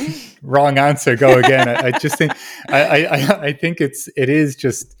wrong answer, go again. I just think I think it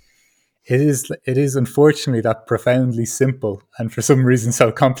is unfortunately that profoundly simple, and for some reason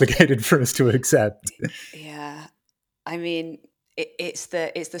so complicated for us to accept. Yeah, I mean, it's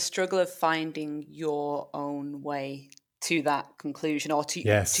the struggle of finding your own way to that conclusion, or to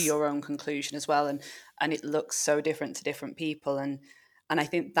Yes. your own conclusion as well, and it looks so different to different people, and I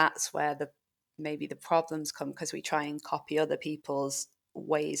think that's where maybe the problems come, because we try and copy other people's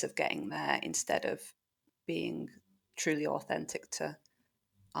ways of getting there instead of being truly authentic to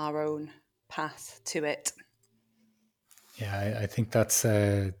our own path to it. Yeah, I think that's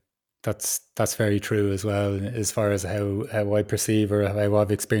very true as well, as far as how I perceive or how I've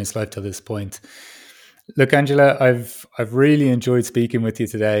experienced life to this point. Look, Angela, I've really enjoyed speaking with you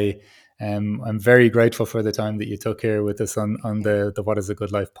today. I'm very grateful for the time that you took here with us on Yeah. the What is a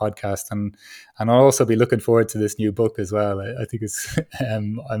Good Life podcast, and I'll also be looking forward to this new book as well. I think it's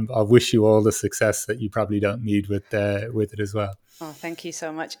I wish you all the success that you probably don't need with it as well. Oh, thank you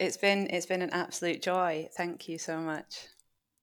so much. It's been an absolute joy. Thank you so much.